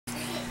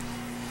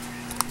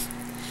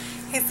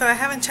Okay, so I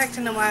haven't checked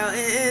in a while.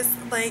 It is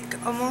like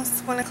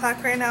almost 1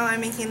 o'clock right now.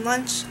 I'm making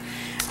lunch.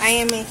 I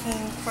am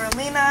making for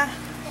Lena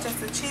just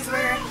a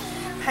cheeseburger,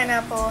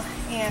 pineapple,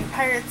 and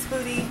Pirates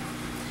booty.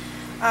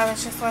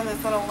 It's just one of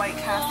those little White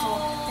Castle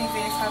things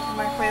that you pop in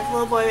the microwave.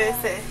 Little boy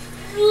basically,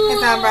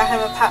 his mom brought him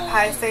a pot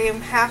pie, so I gave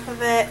him half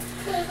of it,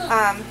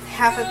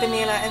 half a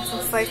banana, and some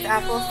sliced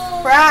apples.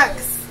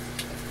 Brax!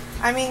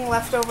 I'm eating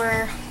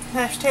leftover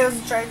mashed potatoes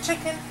and dried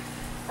chicken.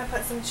 I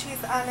put some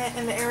cheese on it,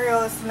 and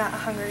Ariel is not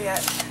hungry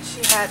yet.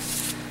 She had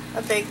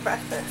a big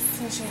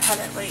breakfast, and she had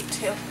it late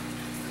too.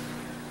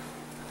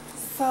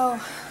 So,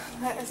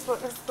 that is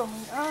what is going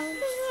on.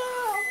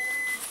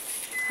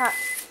 Hot.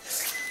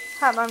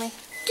 Hot, Mommy.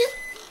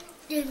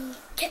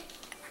 Tick-tock.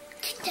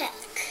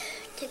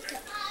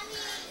 Tick-tock.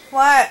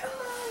 What?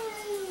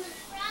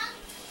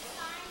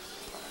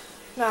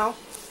 No.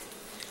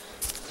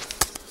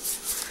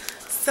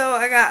 So,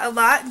 I got a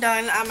lot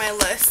done on my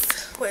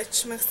list,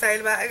 which I'm excited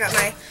about. I got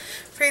my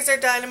freezer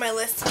done and my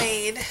list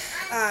made.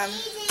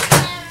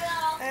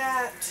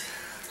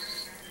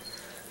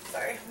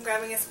 Sorry, I'm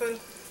grabbing a spoon.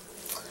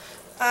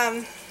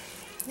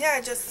 Yeah,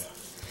 I just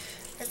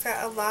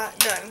got a lot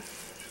done.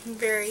 I'm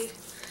very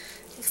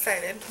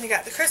excited. We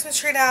got the Christmas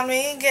tree down. We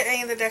didn't get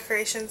any of the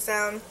decorations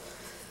down.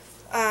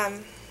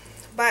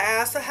 But I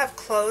also have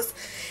clothes.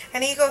 I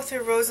need to go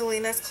through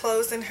Rosalina's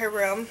clothes in her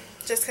room,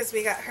 just because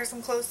we got her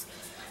some clothes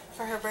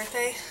for her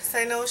birthday. So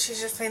I know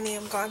she's just going to need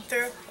them gone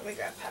through. Let me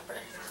grab Pepper.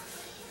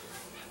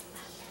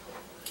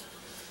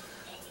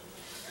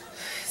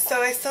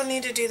 So I still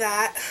need to do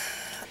that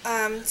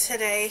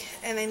today,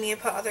 and I need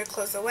to put other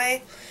clothes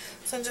away.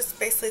 So I'm just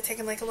basically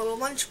taking like a little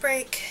lunch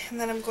break, and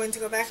then I'm going to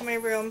go back in my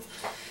room.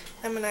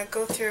 I'm going to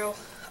go through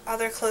all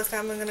their clothes. Now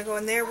I'm going to go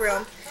in their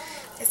room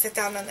and sit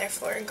down on their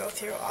floor and go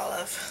through all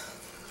of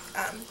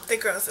the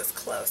girls'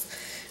 clothes.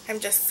 I'm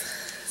just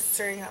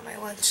stirring out my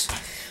lunch.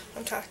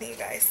 I'm talking to you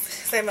guys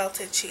because I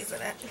melted cheese in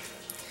it.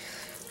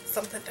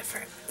 Something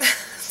different.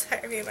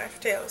 Tired of eating my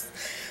potatoes.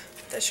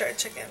 The shredded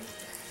chicken.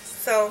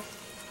 So,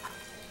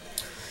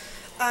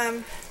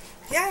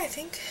 yeah, I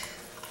think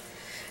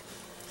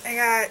I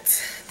got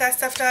that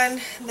stuff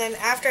done. And then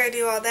after I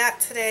do all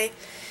that today,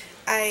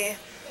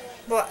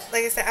 well,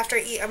 like I said, after I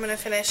eat, I'm going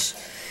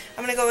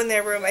to go in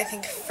their room, I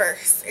think,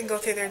 first and go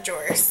through their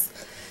drawers.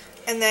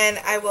 And then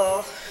I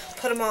will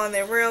put them all in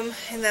their room,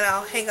 and then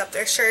I'll hang up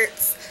their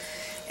shirts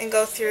and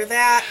go through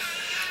that.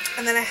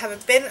 And then I have a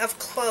bin of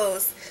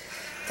clothes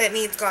that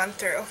needs gone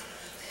through.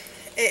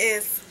 It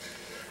is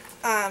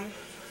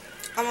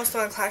almost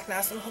 1 o'clock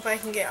now, so I'm hoping I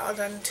can get it all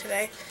done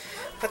today.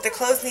 But the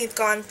clothes needs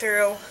gone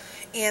through,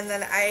 and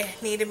then I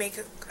need to make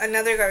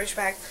another garbage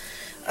bag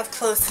of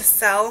clothes to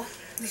sell,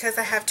 because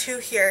I have 2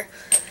 here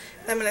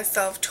that I'm going to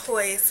sell of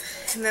toys,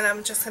 and then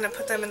I'm just going to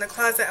put them in the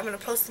closet. I'm going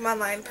to post them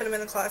online, put them in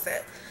the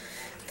closet.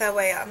 That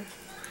way I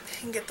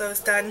can get those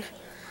done.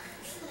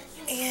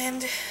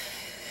 And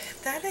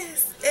that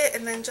is it.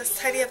 And then just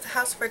tidy up the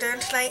house for dinner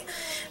tonight.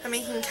 I'm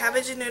making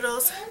cabbage and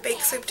noodles,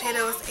 baked sweet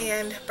potatoes,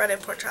 and breaded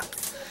pork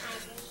chops.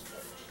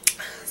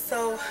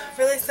 So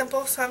really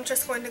simple. So I'm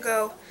just going to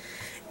go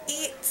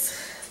eat.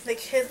 The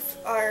kids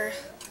are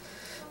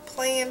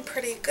playing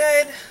pretty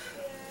good.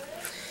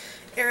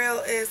 Ariel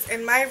is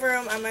in my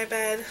room on my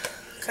bed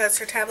because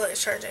her tablet is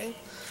charging.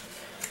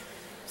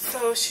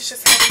 So she's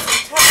just having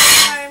some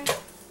tablet time.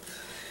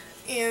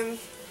 And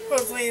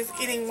Rosalie is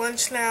eating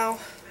lunch now.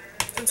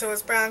 And so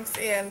is Bronx.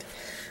 And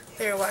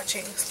they're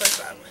watching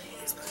SpongeBob. I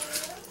hate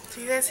SpongeBob.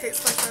 Do you guys hate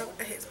SpongeBob?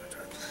 I hate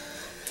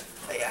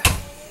SpongeBob. But yeah.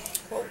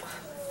 Whoa.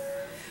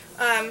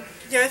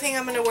 The other thing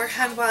I'm going to work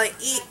on while I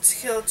eat to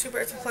kill 2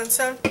 birds with 1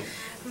 stone, I'm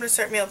going to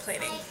start meal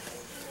planing.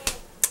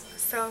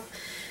 So,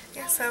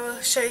 yes, I will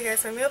show you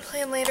guys my meal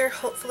plan later,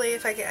 hopefully,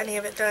 if I get any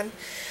of it done.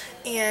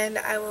 And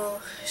I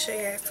will show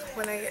you guys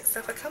when I get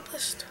stuff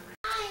accomplished.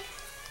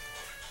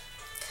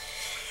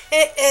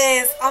 It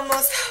is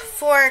almost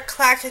 4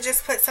 o'clock. I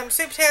just put some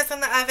sweet potatoes in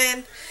the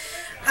oven.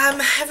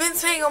 I've been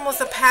spending almost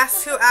the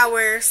past 2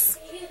 hours.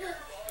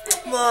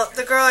 Well,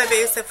 the girl I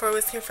babysit for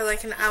was here for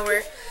like an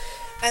hour.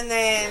 And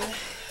then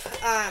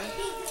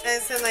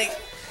it's been like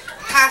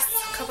past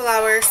couple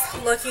hours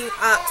looking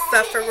up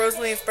stuff for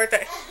Rosaline's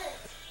birthday.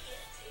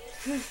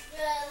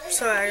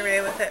 So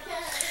aggravated with it.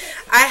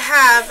 I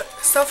have,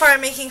 so far I'm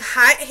making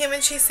hot ham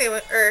and cheese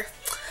sandwich, or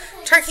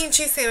turkey and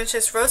cheese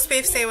sandwiches, roast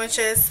beef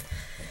sandwiches,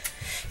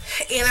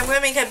 and I'm going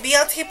to make a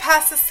BLT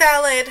pasta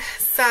salad,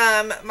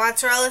 some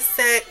mozzarella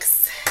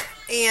sticks,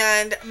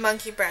 and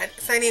monkey bread.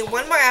 So I need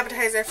one more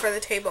appetizer for the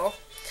table.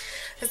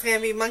 It's going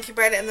to be monkey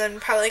bread and then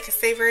probably like a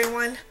savory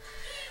one.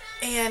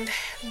 And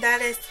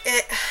that is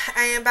it.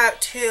 I am about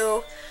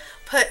to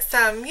put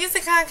some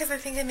music on because I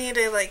think I need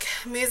like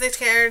music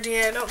to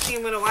energy. I don't think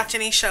I'm going to watch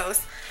any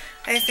shows.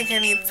 I think I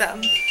need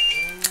some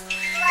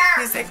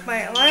music.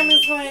 My alarm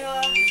is going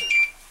off.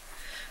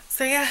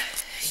 So yeah,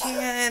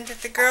 and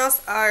the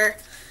girls are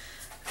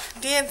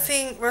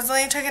dancing.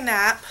 Rosalie took a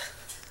nap.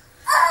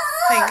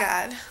 Thank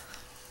God.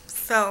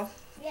 So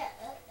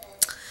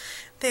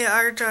they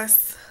are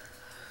just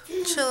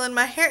chilling.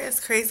 My hair is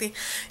crazy.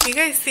 You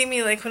guys see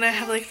me like when I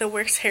have like the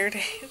worst hair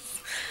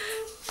days.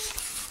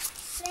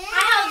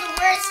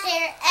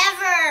 hair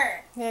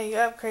ever. Yeah, you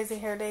have crazy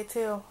hair day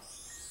too.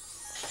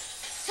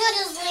 So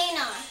does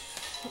Lena.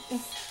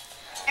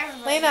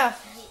 Everybody Lena. has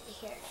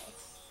hair day.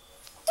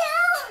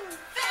 Down.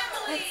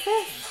 What's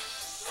this?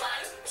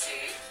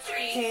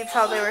 Can you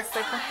tell they were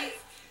sleeping?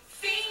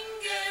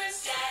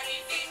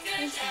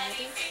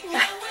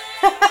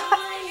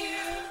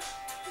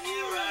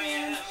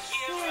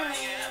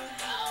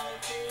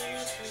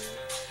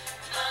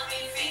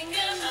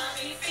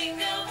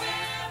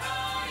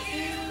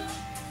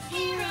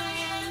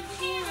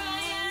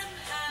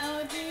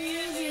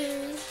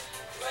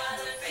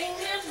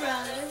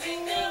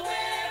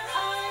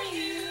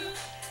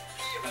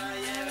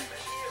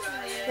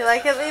 You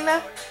like it,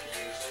 Lena?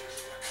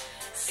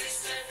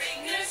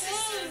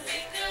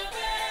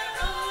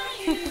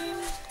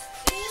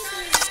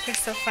 You're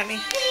so funny.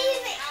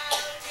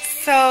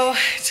 So,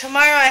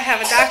 tomorrow I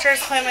have a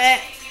doctor's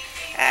appointment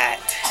at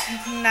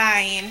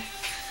 9.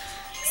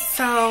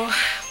 So,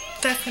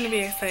 that's going to be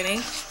exciting.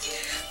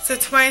 So,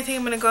 tomorrow I think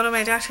I'm going to go to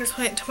my doctor's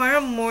appointment.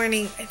 Tomorrow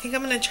morning, I think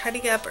I'm going to try to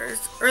get up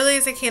as early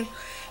as I can.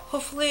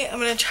 Hopefully, I'm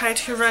going to try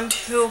to run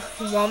to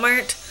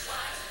Walmart.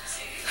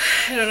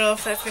 I don't know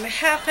if that's going to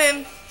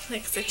happen.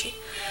 Like, stitchy.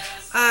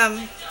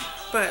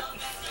 But,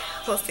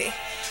 we'll see.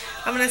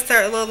 I'm going to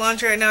start a load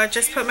laundry right now. I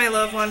just put my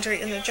load of laundry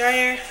in the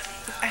dryer.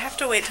 I have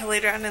to wait till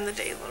later on in the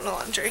day to load the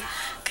laundry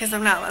because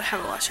I'm not allowed to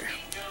have a washer.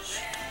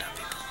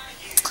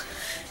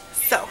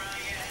 So,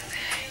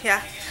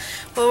 yeah.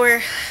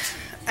 Well,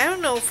 I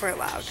don't know if we're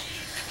allowed.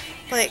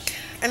 Like,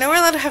 I know we're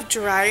allowed to have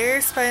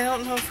dryers, but I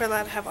don't know if we're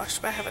allowed to have washers,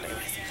 but I have it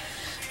anyways.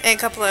 And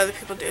a couple of other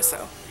people do,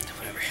 so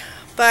whatever.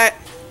 But,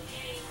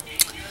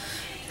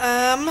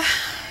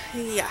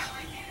 yeah.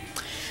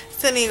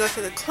 So I need to go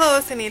through the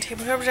clothes. I need to take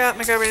my garbage out.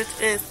 My garbage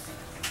is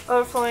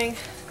overflowing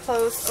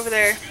clothes over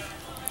there.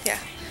 Yeah.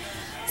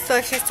 So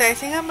like I said, I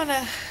think I'm going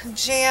to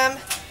jam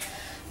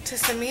to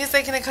some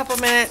music in a couple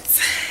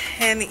minutes.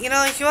 And you know,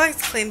 like you always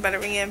clean better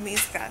when you have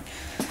music on.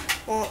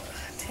 Well,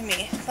 to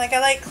me. Like I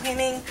like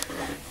cleaning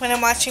when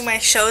I'm watching my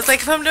shows.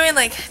 Like if I'm doing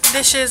like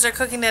dishes or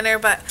cooking dinner,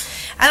 but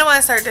I don't want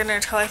to start dinner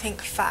until I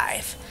think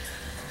 5.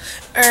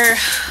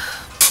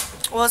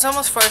 Well, it's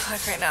almost 4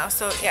 o'clock right now.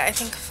 So yeah, I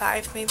think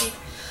 5 maybe.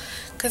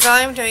 Because all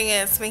I'm doing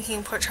is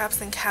making pork chops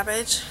and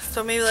cabbage.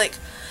 So maybe like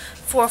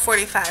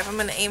 4:45. I'm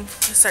going to aim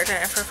to start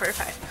dinner for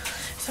 4:45.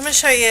 So I'm going to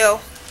show you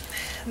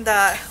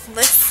the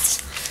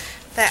list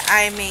that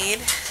I made.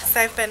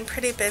 So I've been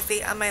pretty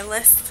busy on my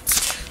list.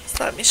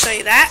 So let me show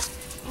you that.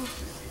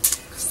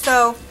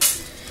 So,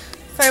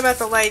 sorry about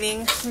the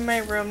lighting in my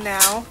room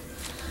now.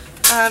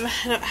 I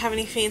don't have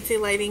any fancy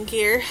lighting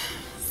gear.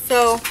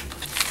 So,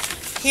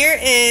 here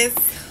is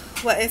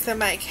what is in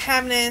my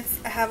cabinets.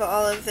 I have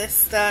all of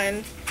this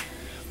done.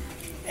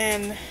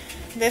 And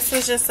this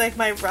was just like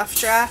my rough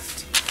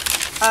draft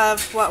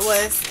of what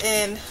was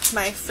in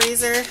my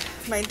freezer,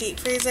 my deep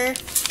freezer.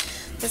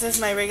 This is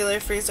my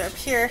regular freezer up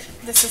here.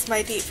 This is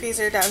my deep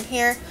freezer down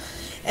here.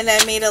 And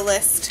I made a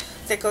list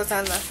that goes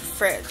on the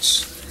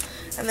fridge.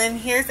 And then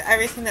here's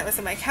everything that was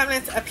in my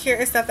cabinets. Up here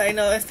is stuff that I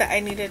noticed that I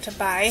needed to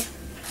buy.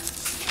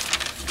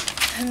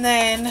 And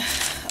then,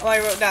 I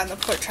wrote down the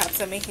pork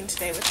chops I'm making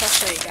today, which I'll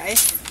show you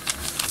guys.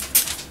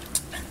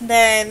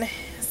 Then,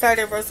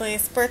 started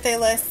Rosaline's birthday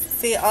list.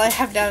 See, all I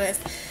have down is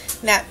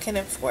napkin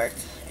and fork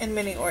and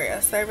mini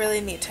Oreos. So I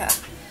really need to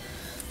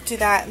do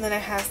that. And then I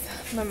have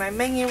my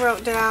menu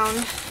wrote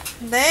down.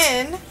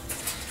 Then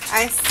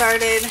I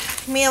started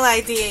meal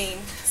IDing.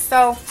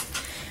 So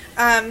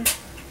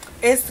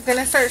it's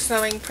gonna start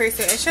snowing pretty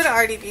soon. It should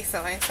already be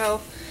snowing. So I'm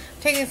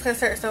thinking it's gonna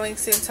start snowing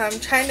soon. So I'm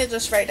trying to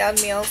just write down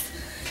meals.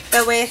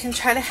 That way I can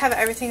try to have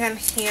everything on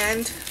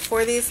hand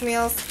for these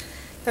meals.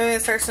 Then when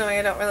it starts snowing,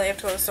 I don't really have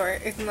to go to the store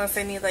unless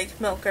I need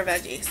like milk or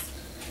veggies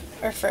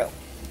or fruit.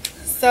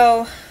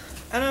 So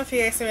I don't know if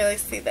you guys can really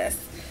see this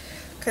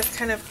because it's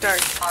kind of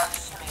dark.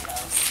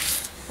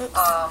 Oops,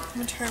 I'm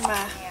gonna turn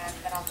my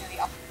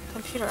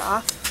computer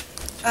off.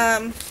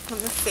 Let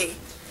me see.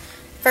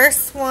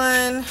 First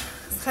one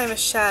is kind of a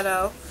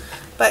shadow,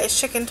 but it's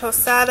chicken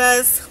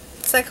tostadas.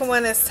 Second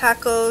one is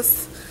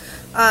tacos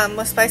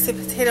with spicy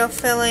potato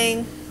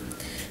filling.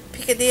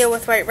 Picadillo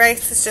with white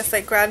rice is just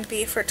like ground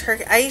beef or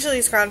turkey. I usually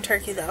use ground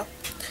turkey though.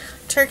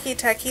 Turkey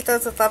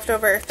taquitos with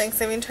leftover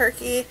Thanksgiving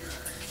turkey.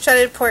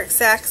 Shredded pork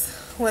sacks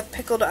with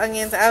pickled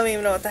onions. I don't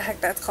even know what the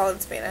heck that's called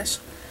in Spanish,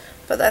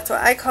 but that's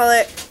what I call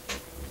it.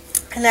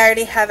 And I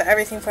already have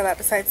everything for that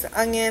besides the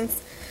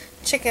onions.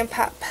 Chicken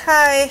pot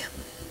pie.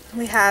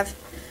 We have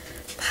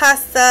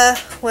pasta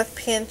with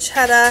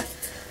pancetta.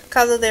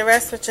 Caldo de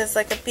res, which is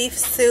like a beef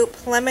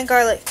soup. Lemon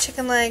garlic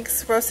chicken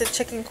legs. Roasted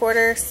chicken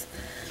quarters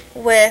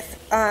with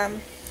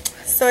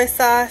soy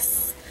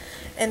sauce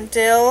and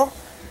dill.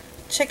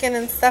 Chicken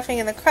and stuffing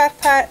in the crock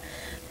pot.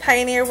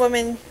 Pioneer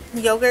Woman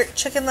yogurt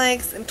chicken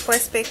legs and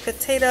twice baked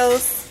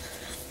potatoes.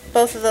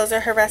 Both of those are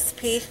her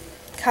recipe.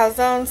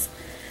 Calzones.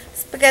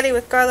 Spaghetti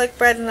with garlic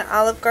bread and an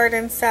Olive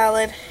Garden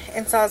salad,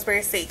 and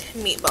Salisbury steak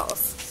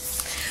meatballs.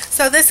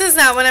 So this is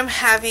not what I'm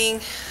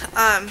having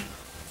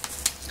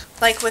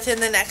like within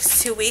the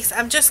next 2 weeks.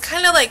 I'm just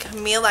kind of like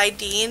meal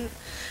IDing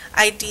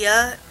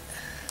idea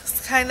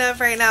kind of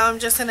right now. I'm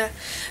just going to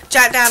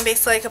jot down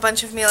basically like a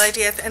bunch of meal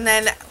ideas, and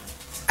then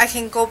I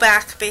can go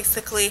back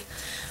basically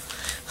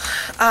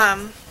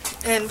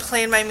and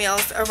plan my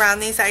meals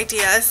around these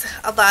ideas.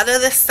 A lot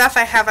of this stuff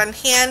I have on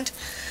hand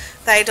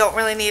that I don't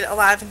really need a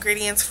lot of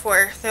ingredients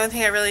for. The only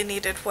thing I really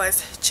needed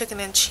was chicken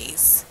and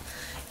cheese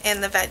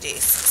and the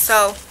veggies.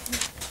 So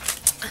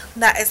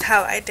that is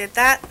how I did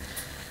that.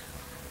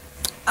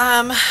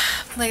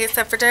 Like I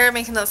said, for dinner, I'm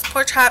making those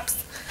pork chops.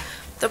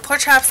 The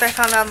pork chops I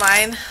found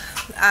online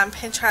on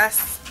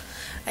Pinterest.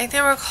 I think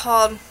they were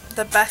called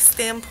the Best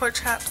Damn Pork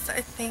Chops,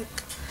 I think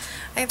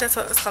that's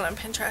what it was called on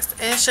Pinterest.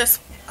 And it's just,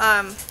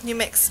 you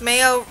mix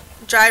mayo,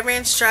 dry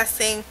ranch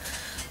dressing,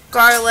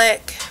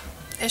 garlic,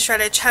 and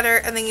shredded cheddar,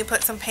 and then you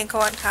put some panko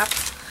on top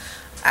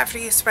after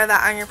you spread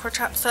that on your pork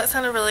chops. So it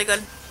sounded really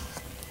good.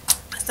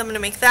 So I'm going to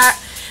make that.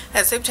 I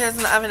have sweet potatoes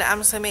in the oven. I'm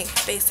just going to make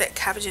basic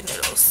cabbage and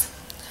noodles.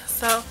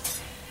 So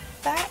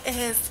that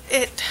is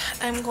it.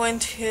 I'm going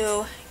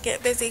to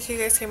get busy. Can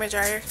you guys hear my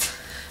dryer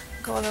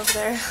going over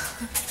there?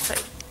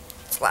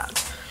 It's loud.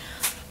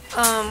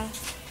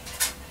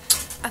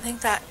 I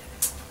think that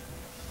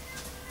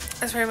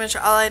is pretty much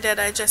all I did.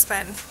 I just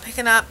been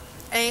picking up.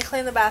 I need to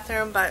clean the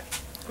bathroom, but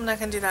I'm not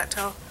going to do that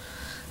till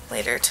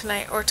later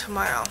tonight or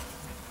tomorrow.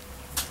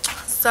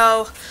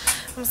 So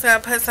I'm just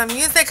going to put some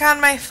music on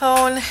my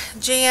phone,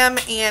 jam,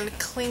 and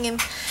clean,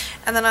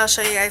 and then I'll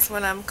show you guys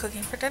when I'm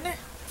cooking for dinner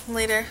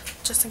later,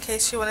 just in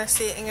case you want to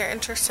see it and you're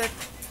interested.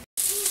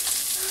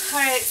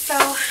 Alright, so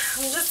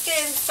I'm just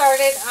getting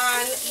started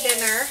on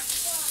dinner.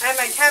 I have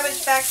my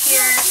cabbage back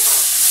here,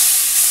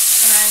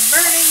 and I'm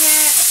burning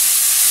it.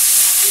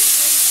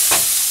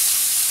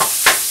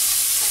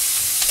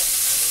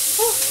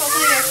 Ooh,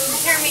 hopefully you guys can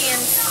hear me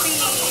and see.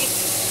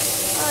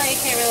 Oh, you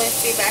can't really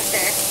see back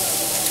there.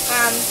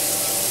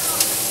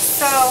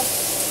 So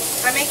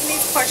I'm making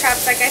these pork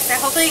chops, like I said.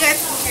 Hopefully you guys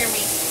can hear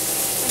me.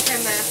 I'll turn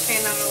the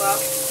fan on low.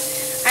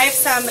 I have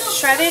some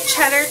shredded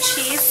cheddar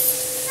cheese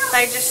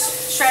that I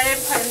just shredded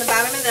and put in the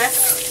bottom of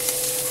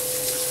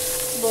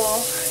this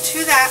bowl.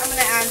 To that, I'm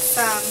going to add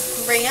some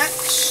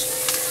ranch,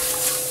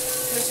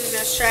 which is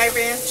just dry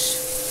ranch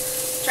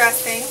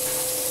dressing.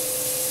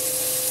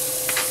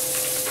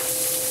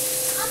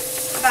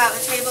 About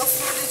a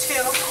tablespoon or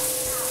two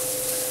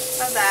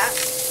of that.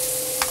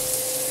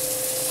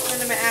 And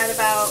I'm going to add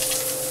about 2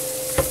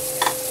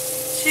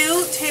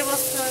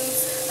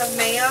 tablespoons of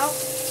mayo.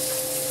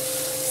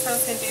 So I'm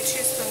going to do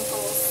 2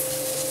 spoonfuls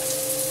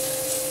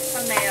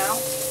of mayo.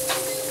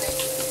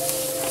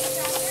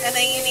 And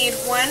then you need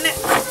 1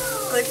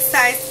 good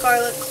sized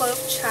garlic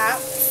clove chop.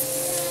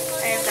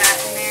 I have that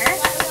in there.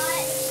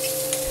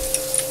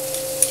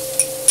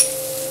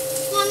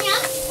 Mommy,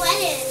 I'm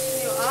sweating.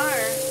 You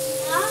are.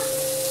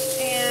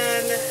 Yeah.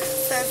 And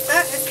since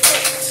that is it.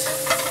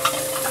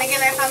 And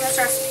again, I found this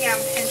recipe on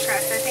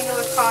Pinterest. I think it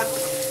was called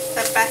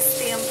the Best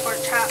Damn Pork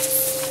Chops.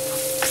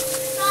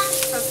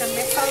 So I'm going to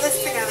mix all this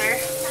together.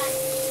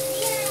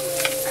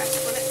 That's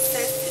what it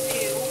says to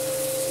do.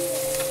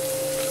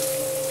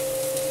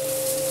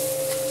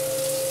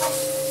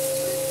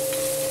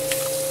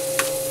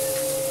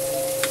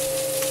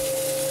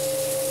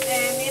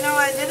 And you know,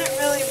 I didn't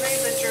really read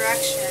the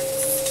directions.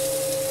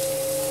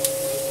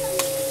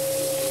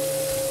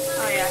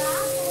 Oh yeah.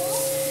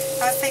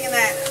 I was thinking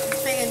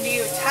do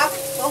you top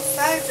both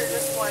sides or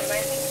just one? But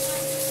I think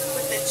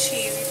with the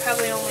cheese, you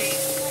probably only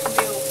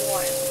do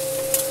one.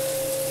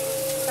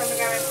 So I'm going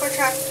to grab my pork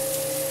chop.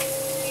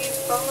 Use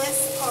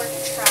boneless pork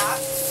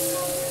chops.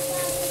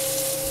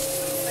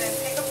 Then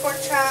take a pork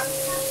chop,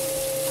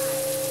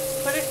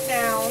 put it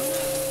down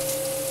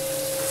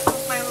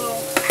with my little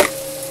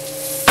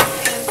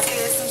hand so you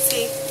guys can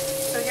see.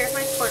 So here's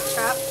my pork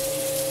chop.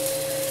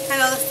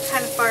 I know this is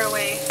kind of far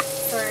away.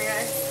 Sorry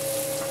guys.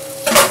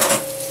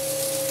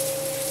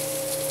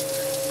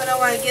 I don't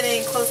want to get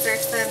any closer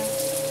because then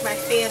my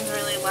fan's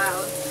really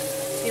loud.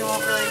 You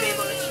won't really be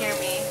able to hear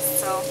me,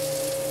 so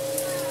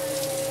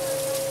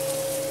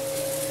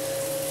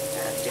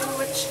gotta do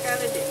what you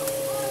gotta do.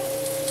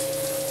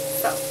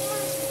 So,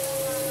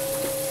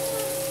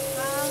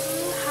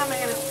 how am I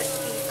gonna fit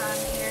these on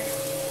here?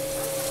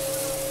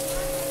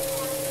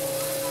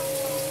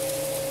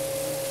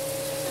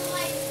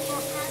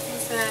 I'm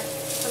just gonna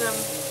put them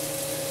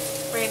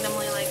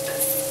randomly like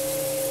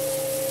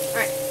this.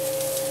 Alright.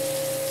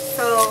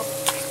 So,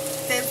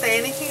 didn't say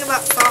anything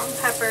about salt and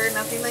pepper,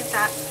 nothing like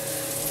that.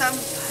 So I'm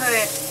going to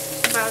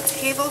put about a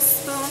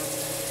tablespoon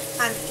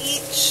on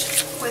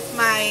each with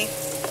my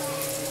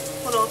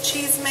little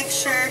cheese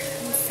mixture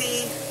and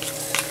see,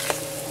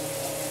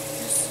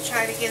 just to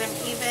try to get them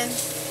even,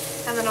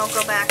 and then I'll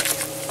go back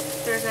if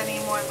there's any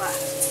more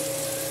left,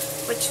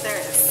 which there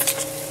is.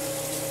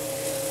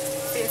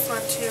 So you just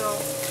want to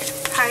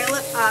pile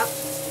it up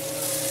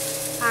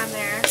on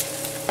there.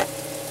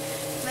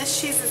 This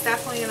cheese is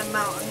definitely going to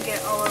melt and get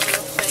all over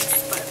the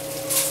place, but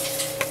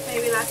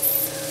maybe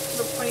that's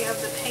the point of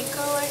the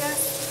panko, I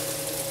guess.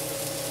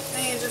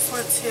 And you just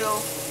want to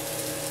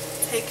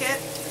take it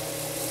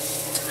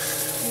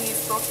and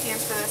use both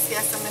hands for this.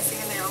 Yes, I'm missing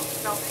a nail.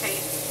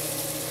 Okay.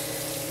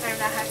 I have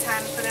not had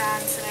time to put it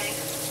on today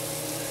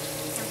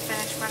and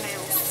finish my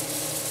nails.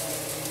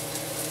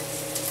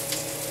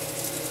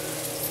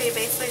 So you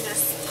basically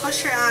just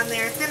push it on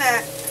there.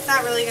 It's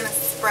not really gonna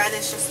spread,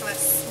 it's just gonna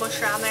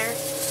smush on there.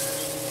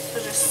 So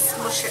just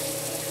smush it.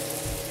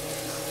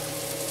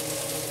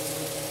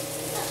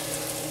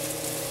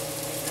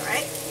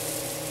 Alright.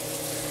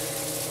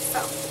 So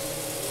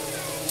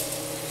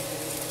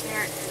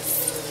there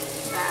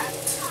is that.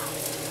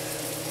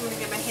 I'm gonna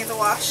give my hands a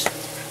wash.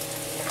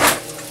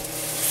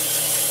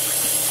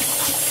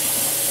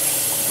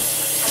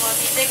 I'm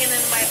gonna be digging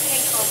into my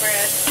panko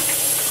bread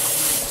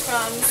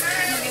crumbs.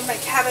 I'm gonna give my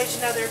cabbage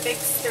another big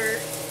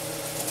stir.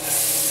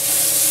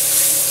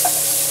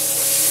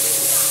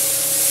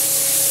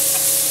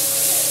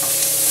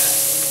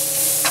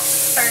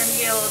 Starting to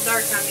get a little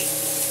dark on me.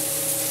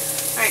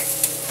 Alright.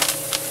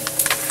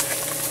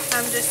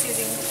 I'm just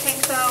using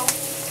panko.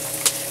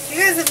 If you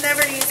guys have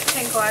never used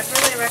panko, I'd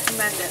really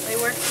recommend it. They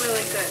work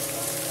really good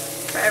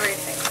for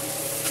everything.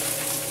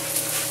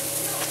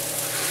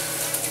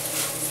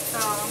 So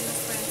I'm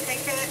just going to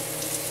take it.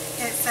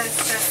 It says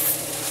just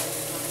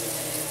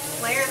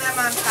layer them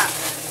on top.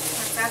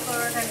 That's exactly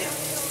what we're going to do.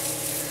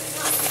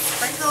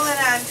 Sprinkle it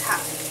on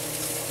top.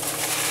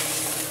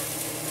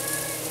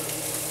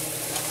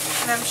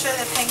 And I'm sure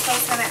the panko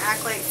is going to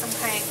act like some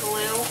kind of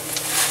glue,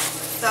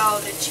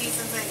 so the cheese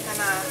isn't going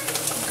to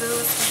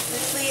gooze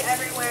completely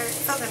everywhere.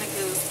 It's still going to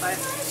gooze, but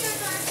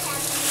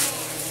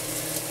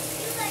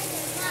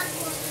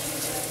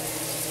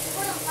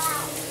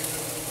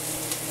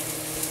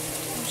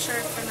I'm sure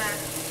it's going to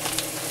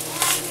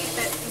keep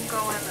it from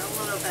going a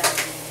little bit.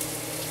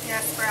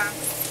 Yes, brown.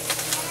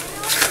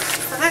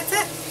 So that's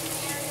it.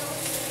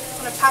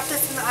 I'm going to pop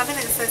this in the oven.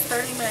 It says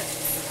 30 minutes.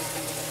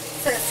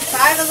 So it's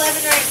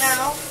 5:11 right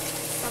now.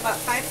 So about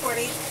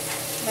 5:40,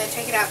 I'm going to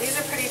take it out. These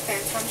are pretty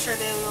thin, so I'm sure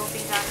they will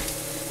be done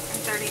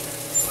in 30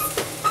 minutes.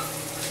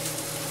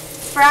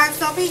 Frogs,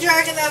 don't be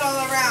dragging that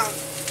all around.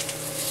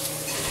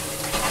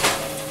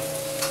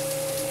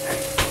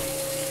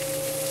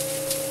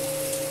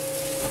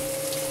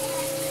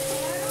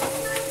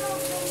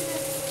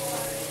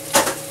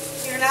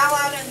 You're not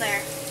allowed in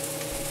there.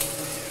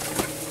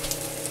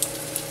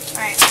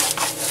 Alright,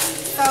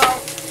 so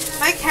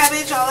my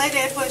cabbage, all I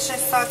did was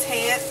just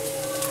saute it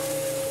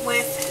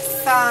with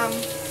some,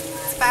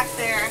 it's back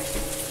there.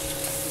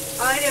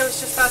 All I did was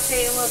just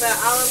saute a little bit of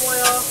olive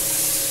oil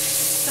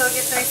so it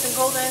gets nice and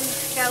golden.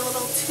 Got a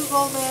little too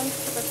golden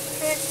for the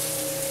pit.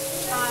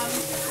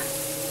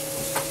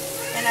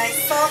 And I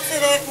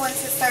salted it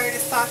once it started to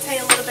saute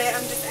a little bit.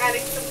 I'm just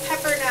adding some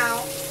pepper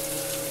now.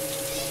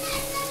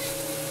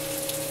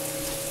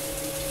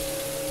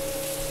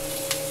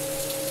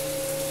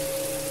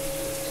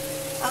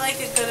 I like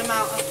a good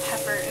amount of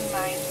pepper in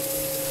mine.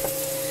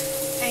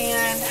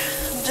 And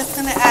I'm just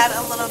going to add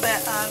a little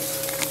bit of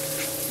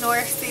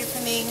Knorr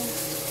seasoning.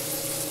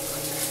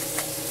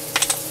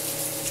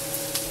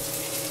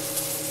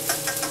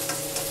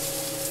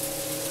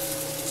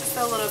 Just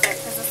a little bit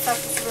because the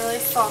stuff is really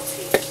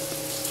salty.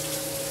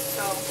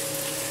 So,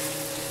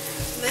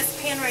 in this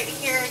pan right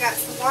here, I got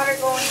some water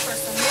going for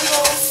some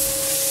noodles.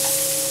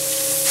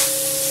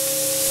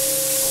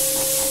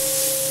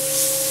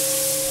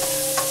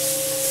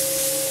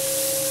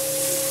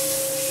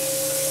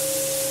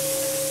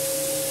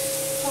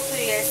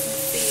 Hopefully you guys can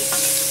see.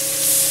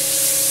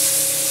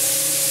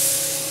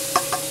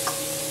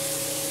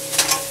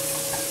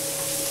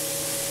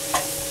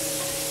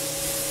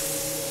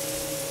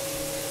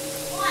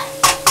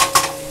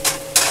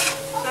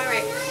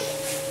 Alright,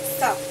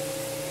 so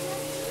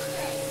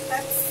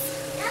that's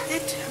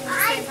it. I'm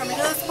just waiting for my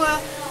noodles to boil.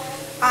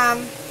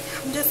 I'm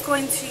just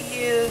going to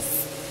use,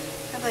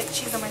 I have like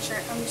cheese on my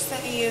shirt. I'm just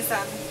going to use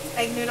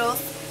egg noodles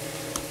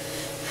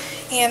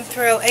and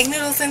throw egg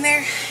noodles in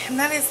there. And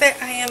that is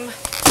it. I am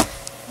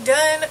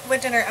done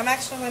with dinner. I'm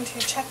actually going to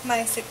check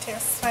my sweet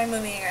potatoes. That's why I'm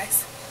moving, you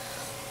guys.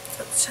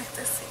 So let's check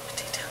the sweet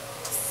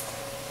potatoes.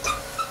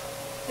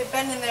 They've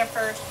been in there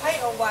for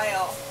quite a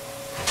while.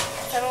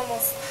 I'm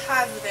almost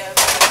positive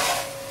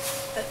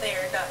that they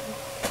are done.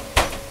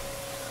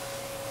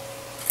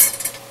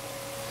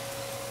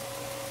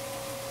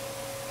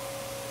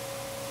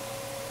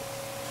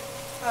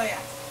 Oh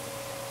yeah.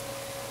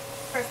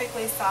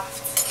 Perfectly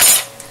soft.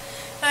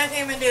 Another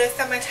thing I'm going to do is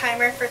set my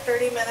timer for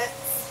 30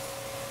 minutes.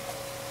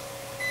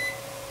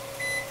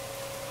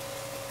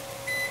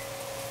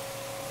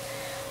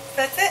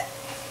 That's it.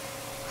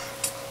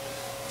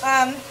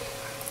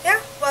 Yeah,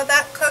 while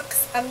that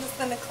cooks, I'm just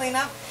going to clean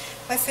up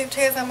my sweet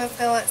potatoes. I'm just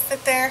going to let it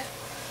sit there.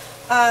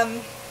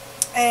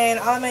 And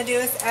all I'm going to do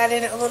is add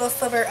in a little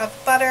sliver of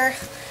butter,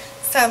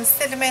 some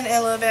cinnamon, and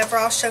a little bit of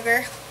raw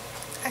sugar.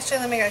 Actually,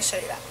 let me go show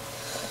you that.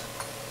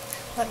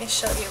 Let me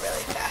show you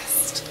really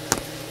fast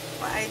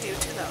what I do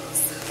to those.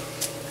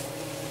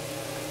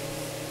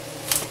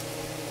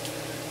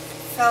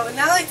 So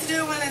now I like to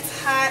do it when it's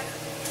hot,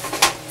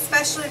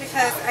 especially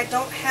because I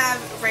don't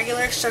have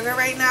regular sugar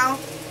right now.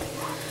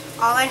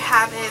 All I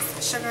have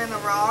is sugar in the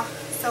raw,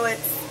 so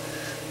it's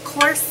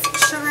coarse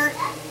sugar.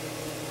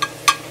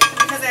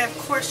 Because I I have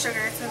coarse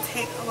sugar, it's going to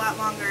take a lot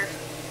longer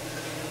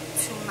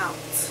to melt.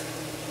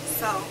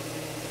 So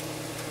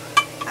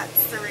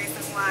that's the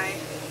reason why.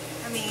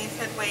 I mean, you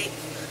could wait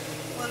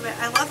a little bit.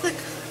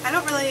 I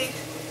don't really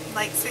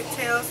like sweet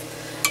potatoes.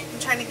 I'm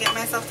trying to get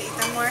myself to eat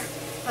them more.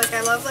 Like, I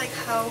love like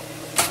how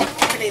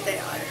pretty they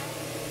are.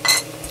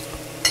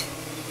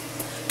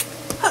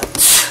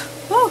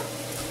 Woo!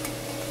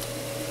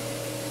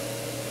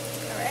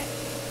 Alright.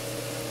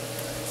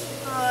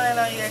 Oh, I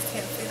know you guys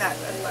can't see that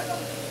good, but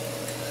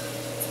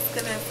it's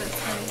good as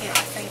it's going to get,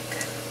 I think.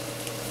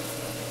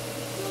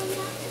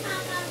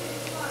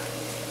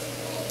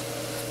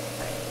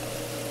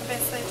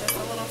 Basically just a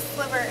little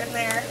sliver in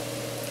there.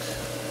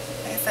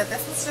 Like I said,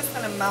 this is just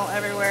going to melt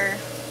everywhere.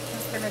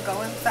 It's going to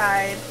go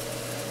inside.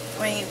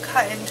 When you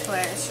cut into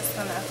it, it's just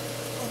going to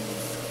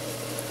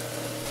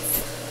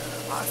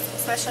awesome.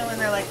 Especially when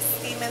they're like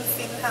steaming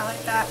hot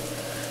like that.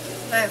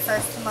 Then it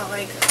starts to melt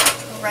like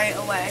right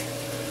away.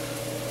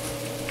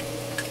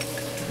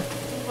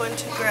 I'm going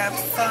to grab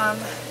some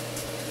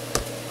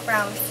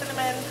ground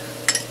cinnamon.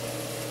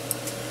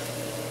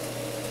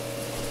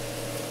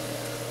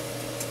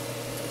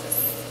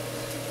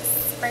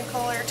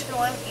 Sprinkle or two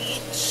on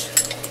each.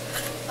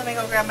 Let me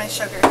go grab my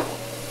sugar.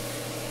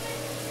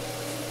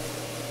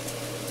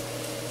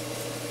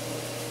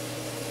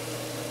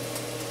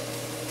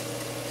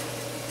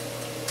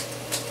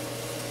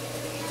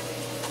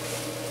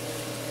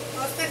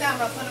 I'll sit down,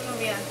 I'll put a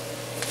movie on.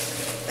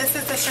 This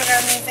is the sugar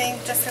I'm using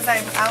just because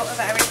I'm out of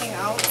everything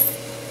else.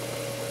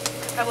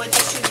 I would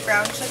just use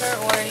brown sugar,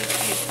 or you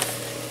could use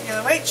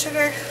regular white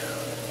sugar,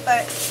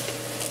 but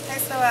I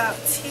just about a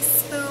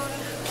teaspoon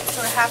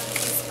to a half a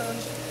teaspoon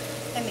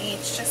in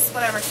each, just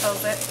whatever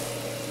fills it.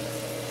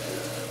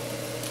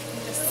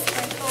 And just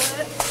sprinkle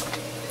it.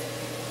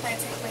 I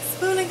take my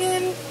spoon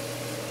again,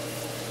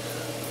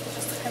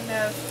 just kind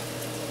of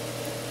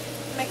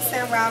mix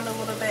it around a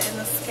little bit in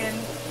the skin,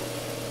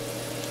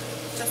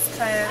 just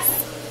because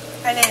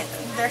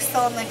they're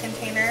still in the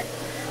container,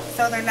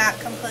 so they're not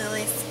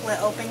completely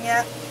split open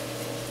yet.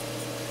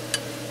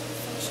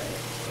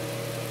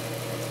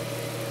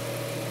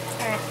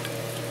 Alright,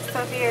 so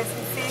if you guys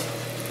can see,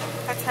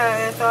 that's how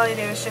it is. All you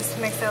do is just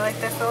mix it like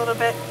this a little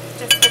bit,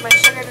 just get my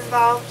sugar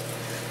dissolved,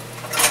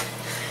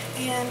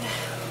 and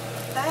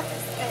that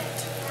is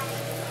it.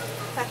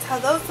 That's how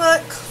those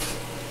look.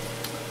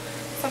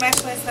 So I'm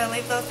actually just going to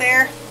leave those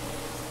there.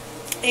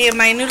 And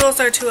my noodles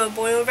are to a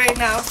boil right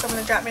now, so I'm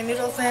going to drop my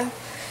noodles in.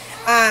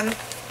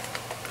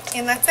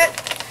 And that's it.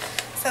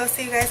 So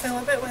see you guys in a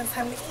little bit when it's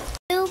time to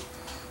eat.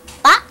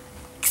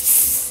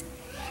 Box.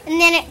 And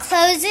then it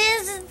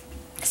closes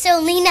so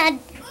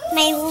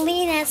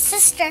Lena's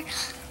sister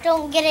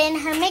don't get in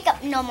her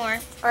makeup no more.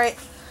 Alright,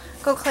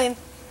 go clean.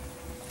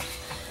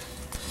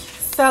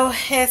 So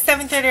it's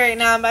 7:30 right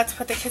now. I'm about to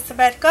put the kids to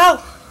bed.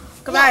 Go!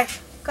 Goodbye. Yeah.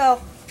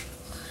 Go.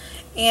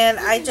 And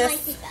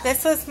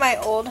this was my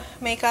old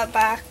makeup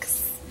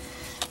box,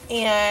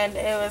 and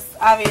it was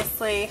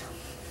obviously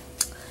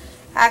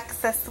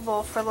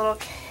accessible for little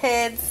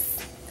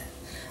kids.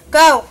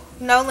 Go!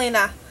 No,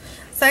 Lena.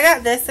 So I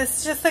got this.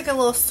 It's just like a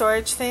little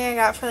storage thing I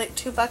got for like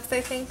 $2,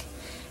 I think,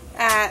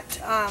 at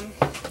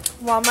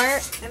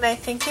Walmart, and I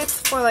think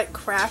it's for like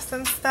crafts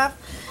and stuff.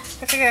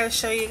 I figured I would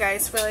show you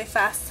guys really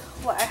fast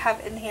what I have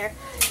in here.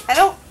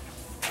 I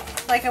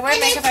wear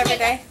makeup every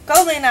day.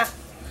 Go, Lena.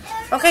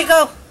 Okay,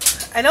 go.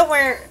 I don't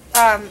wear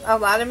a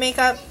lot of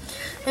makeup.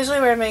 I usually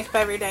wear makeup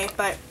every day,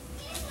 but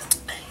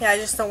yeah, I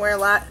just don't wear a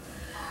lot.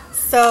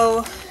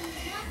 So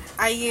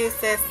I use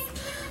this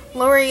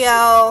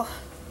L'Oreal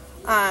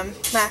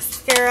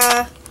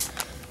mascara.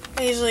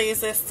 I usually use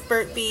this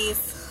Burt's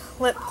Bees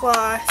lip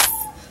gloss.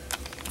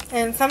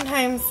 And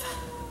sometimes,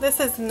 this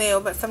is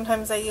new, but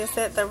sometimes I use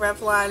the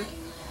Revlon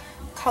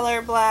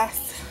Color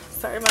Blast.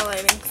 Sorry, my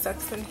lighting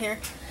sucks in here.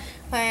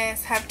 I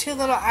just have two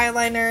little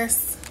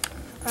eyeliners.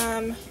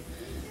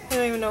 I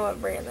don't even know what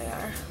brand they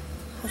are,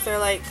 because they're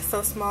like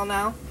so small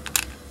now.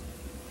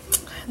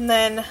 And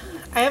then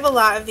I have a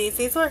lot of these.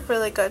 These work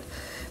really good.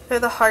 They're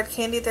the hard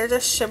candy. They're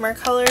just shimmer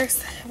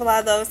colors. I have a lot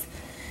of those.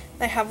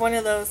 I have one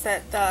of those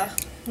at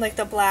like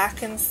the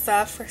black and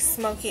stuff for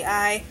smoky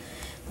eye.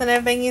 Then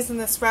I've been using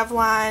this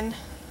Revlon.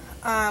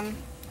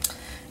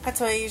 That's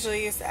what I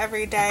usually use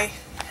every day.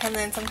 And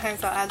then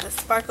sometimes I'll add the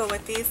sparkle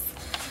with these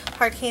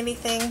hard candy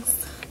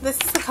things. This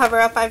is the cover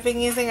up I've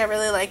been using. I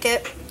really like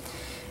it.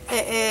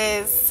 It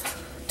is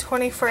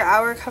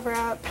 24-hour cover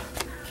up,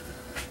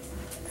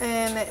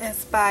 and it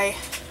is by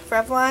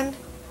Revlon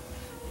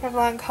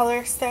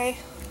Color Stay.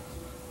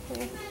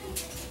 There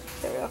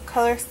we go,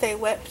 Color Stay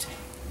Whipped.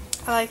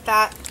 I like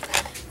that.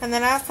 And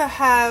then I also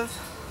have,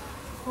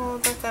 oh,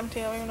 that's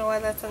empty. I don't even know why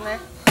that's in there.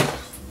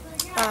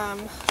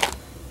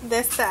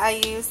 This that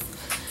I use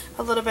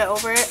a little bit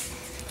over it,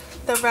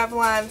 the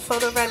Revlon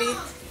Photo Ready.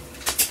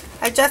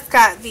 I just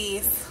got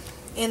these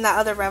in the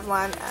other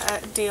Revlon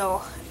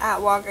deal at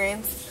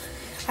Walgreens.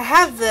 I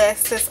have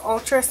this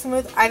Ultra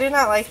Smooth. I do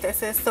not like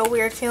this. It's so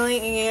weird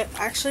feeling, and you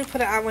actually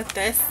put it on with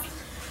this.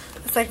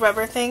 It's like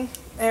rubber thing.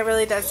 And it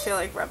really does feel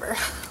like rubber.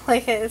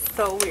 Like, it is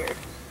so weird.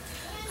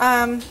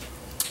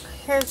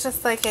 here's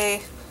just like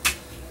a,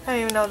 I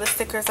don't even know, the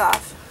sticker's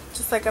off.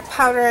 Just like a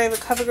powder. I have a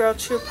CoverGirl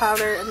True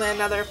powder and then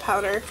another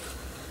powder.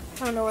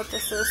 I don't know what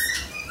this is.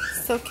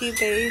 Silky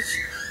Beige.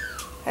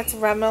 That's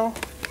Rimmel.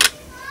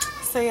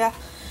 So yeah.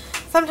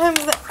 Sometimes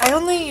I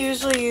only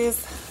usually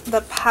use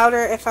the powder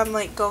if I'm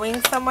like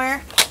going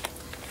somewhere.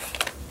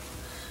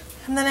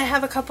 And then I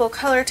have a couple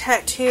color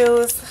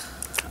tattoos.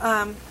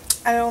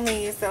 I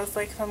only use those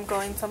like if I'm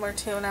going somewhere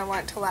too and I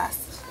want it to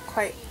last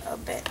quite a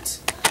bit.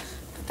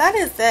 But that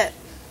is it.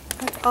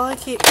 That's all I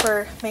keep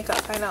for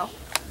makeup, I know.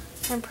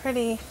 I'm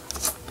pretty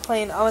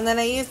plain. Oh, and then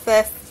I use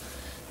this.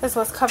 This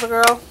was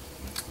CoverGirl,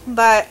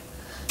 but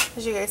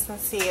as you guys can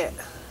see, it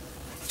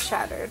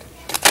shattered.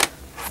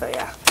 So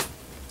yeah.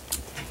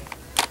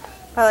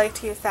 I like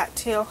to use that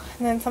too.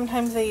 And then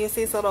sometimes I use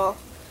these little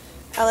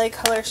LA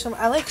Color Shimmer.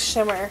 I like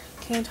shimmer.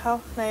 Can you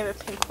tell? And I have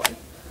a pink one.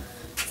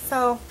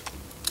 So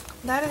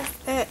that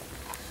is it.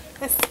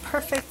 It's the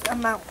perfect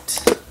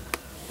amount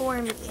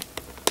for me.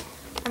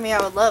 I mean,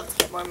 I would love to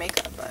get more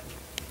makeup, but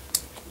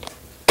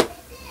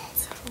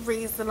it's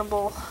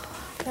reasonable.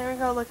 There we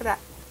go. Look at that.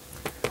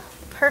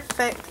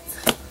 Perfect.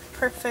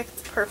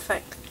 Perfect.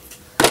 Perfect.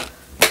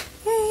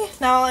 Yay.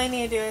 Now all I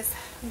need to do is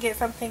get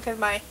something because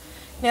my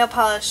nail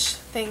polish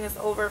thing is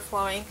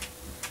overflowing.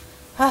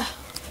 And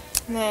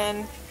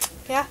then,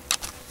 yeah.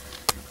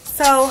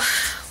 So,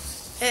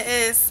 it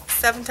is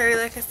 7:30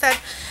 like I said.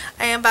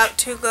 I am about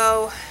to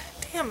go.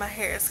 Damn, my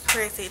hair is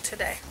crazy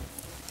today.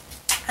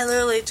 I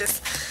literally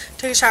just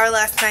took a shower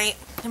last night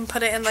and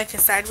put it in like a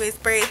sideways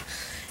braid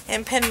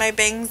and pinned my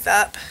bangs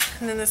up.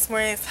 And then this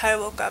morning is how I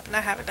woke up and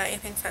I haven't done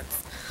anything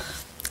since.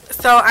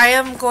 So I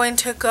am going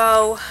to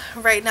go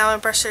right now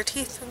and brush their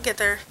teeth and get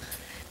their,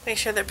 make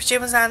sure their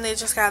pajamas on. They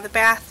just got out of the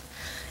bath,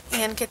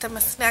 and get them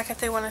a snack if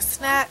they want a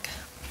snack.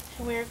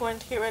 And we are going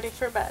to get ready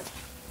for bed.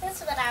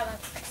 That's what I want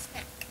for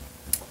snack.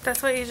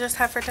 That's what you just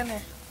have for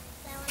dinner.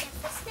 I want it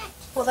for snack.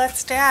 Well,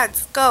 that's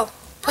Dad's. Go.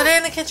 Put it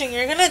in the kitchen.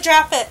 You're going to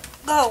drop it.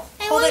 Go.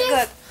 Hold it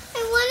good.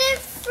 I want it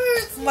for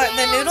snack. What,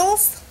 the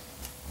noodles?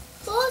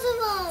 Both of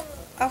them.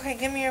 Okay,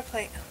 give me your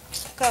plate.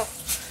 Go.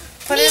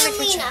 Put it in the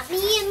kitchen.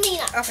 Me and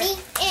Lena. Okay.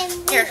 Me and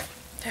Lena. Here.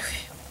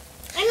 Okay.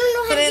 I don't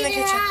know Put how it to in the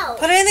get kitchen. it out.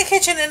 Put it in the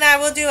kitchen and I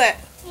will do it.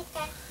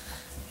 Okay.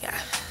 Yeah.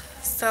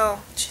 So,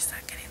 she's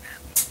not getting that.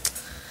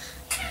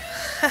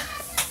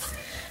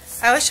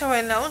 I wish I would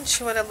have known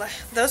she would have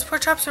liked. Those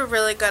pork chops were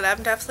really good.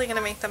 I'm definitely going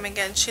to make them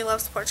again. She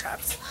loves pork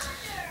chops.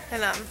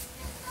 And,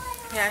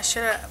 yeah, I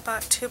should have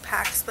bought 2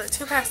 packs. But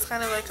 2 packs is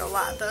kind of like a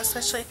lot, though.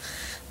 Especially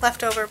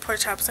leftover pork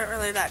chops aren't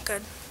really that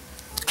good.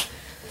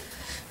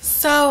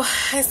 So,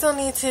 I still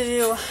need to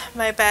do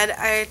my bed.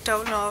 I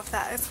don't know if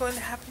that is going to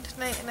happen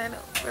tonight. And I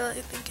don't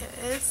really think it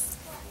is.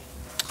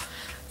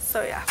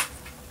 So, yeah.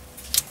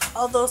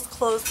 All those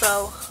clothes,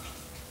 though,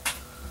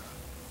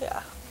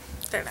 yeah,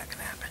 they're not going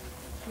to happen.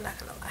 I'm not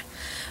going to lie.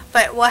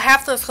 But, well,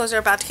 half those clothes are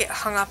about to get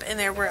hung up in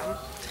their room.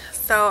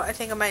 So, I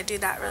think I might do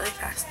that really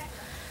fast.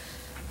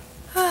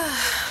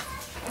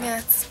 Yeah,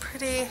 it's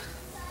pretty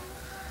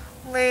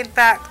laid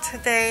back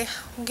today.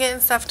 I'm getting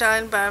stuff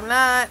done, but I'm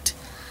not.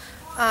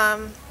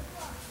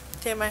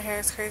 Damn, my hair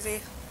is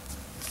crazy.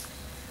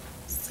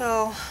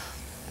 So,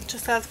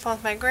 just got off the phone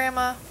with my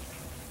grandma.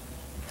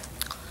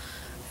 I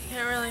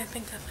can't really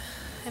think of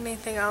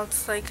anything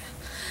else. Like,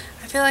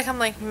 I feel like I'm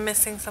like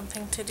missing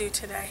something to do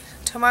today.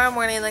 Tomorrow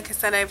morning, like I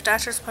said, I have a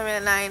doctor's appointment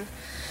at 9,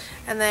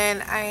 and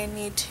then I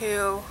need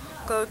to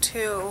go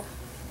to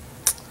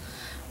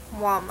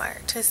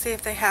Walmart to see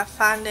if they have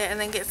fondant and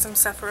then get some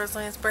stuff for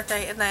Rosalina's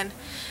birthday, and then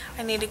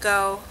I need to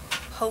go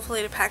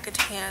hopefully to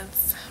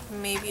Packagans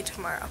maybe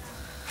tomorrow.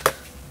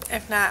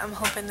 If not, I'm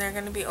hoping they're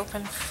going to be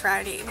open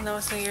Friday. Even though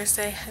it's New Year's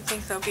Day, I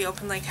think they'll be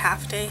open like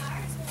half day,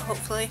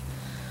 hopefully.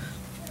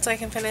 So I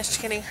can finish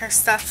getting her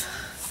stuff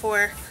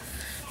for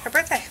her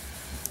birthday.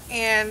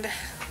 And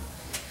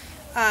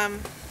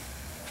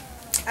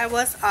I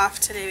was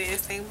off today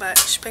babysitting, but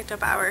she picked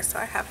up hours, so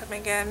I have him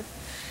again.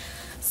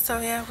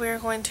 So yeah, we're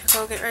going to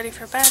go get ready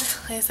for bed.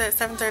 Like I said,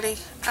 7:30.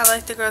 I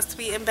like the girls to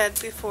be in bed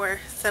before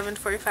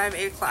 7:45,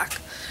 8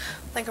 o'clock,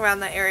 like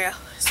around that area.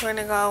 So we're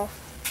going to go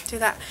do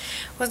that.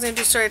 I was going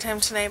to do story time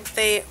tonight, but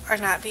they are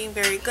not being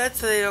very good,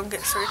 so they don't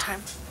get story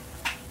time.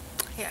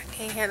 Yeah,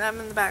 can you hear them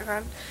in the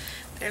background?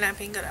 They're not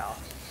being good at all.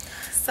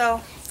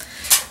 So,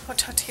 I'll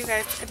talk to you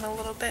guys in a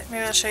little bit.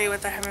 Maybe I'll show you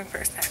what they're having for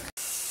a snack.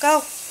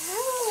 Go!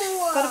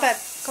 Go to bed.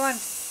 Go on.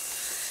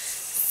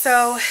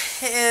 So,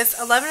 it is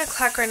 11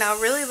 o'clock right now,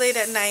 really late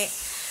at night.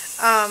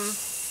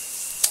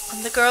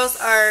 The girls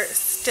are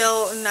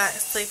still not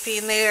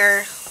sleeping. They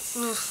are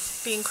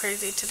being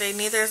crazy today.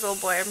 Neither is old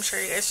boy. I'm sure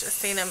you guys just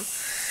seen him.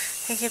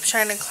 He keeps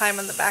trying to climb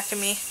on the back of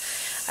me.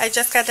 I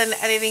just got done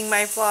editing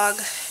my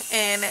vlog,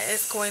 and it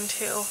is going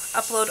to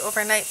upload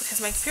overnight because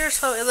my computer's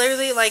slow. It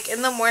literally, like,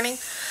 in the morning,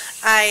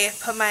 I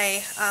put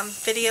my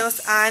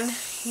videos on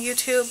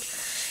YouTube,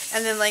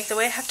 and then, like, the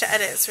way I have to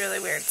edit is really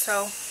weird.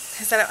 So,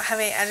 because I don't have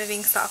any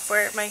editing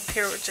software, my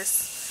computer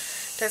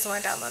just doesn't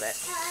want to download it.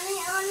 Mommy,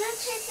 I want to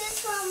take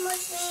this one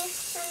with me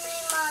when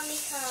my mommy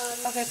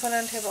comes. Okay, put it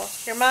on the table.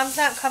 Your mom's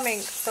not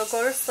coming, so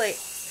go to sleep.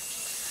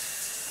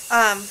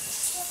 Can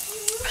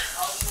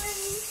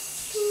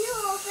you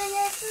open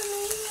it for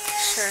me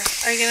here? Sure.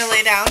 Are you going to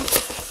lay down?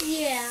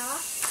 Yeah.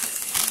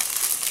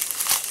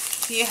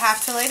 You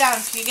have to lay down.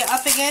 If you get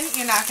up again,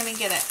 you're not going to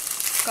get it.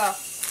 Go.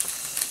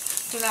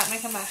 Do not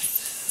make a mess.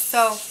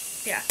 So,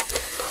 yeah.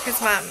 His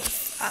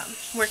mom's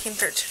working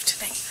third shift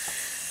today.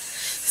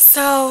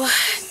 So,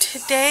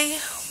 today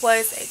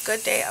was a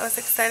good day. I was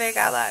excited. I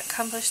got a lot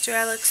accomplished too.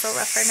 I look so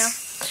rough right now.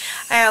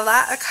 I had a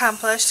lot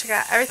accomplished. I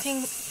got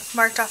everything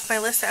marked off my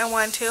list that I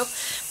want to.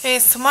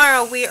 Because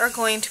tomorrow we are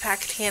going to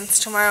Packett's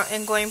tomorrow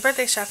and going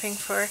birthday shopping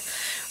for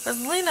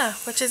Rosalina,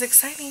 which is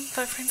exciting.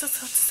 But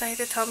Francis was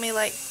decided to tell me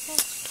like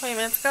 20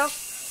 minutes ago.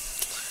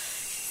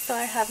 So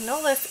I have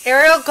no list.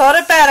 Ariel, go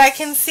to bed. I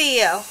can see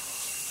you.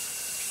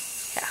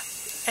 Yeah,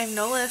 I have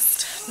no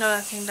list, no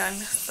nothing done.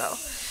 So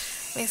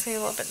it makes me a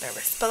little bit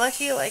nervous. But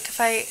lucky, like if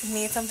I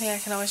need something, I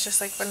can always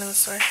just like run to the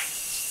store.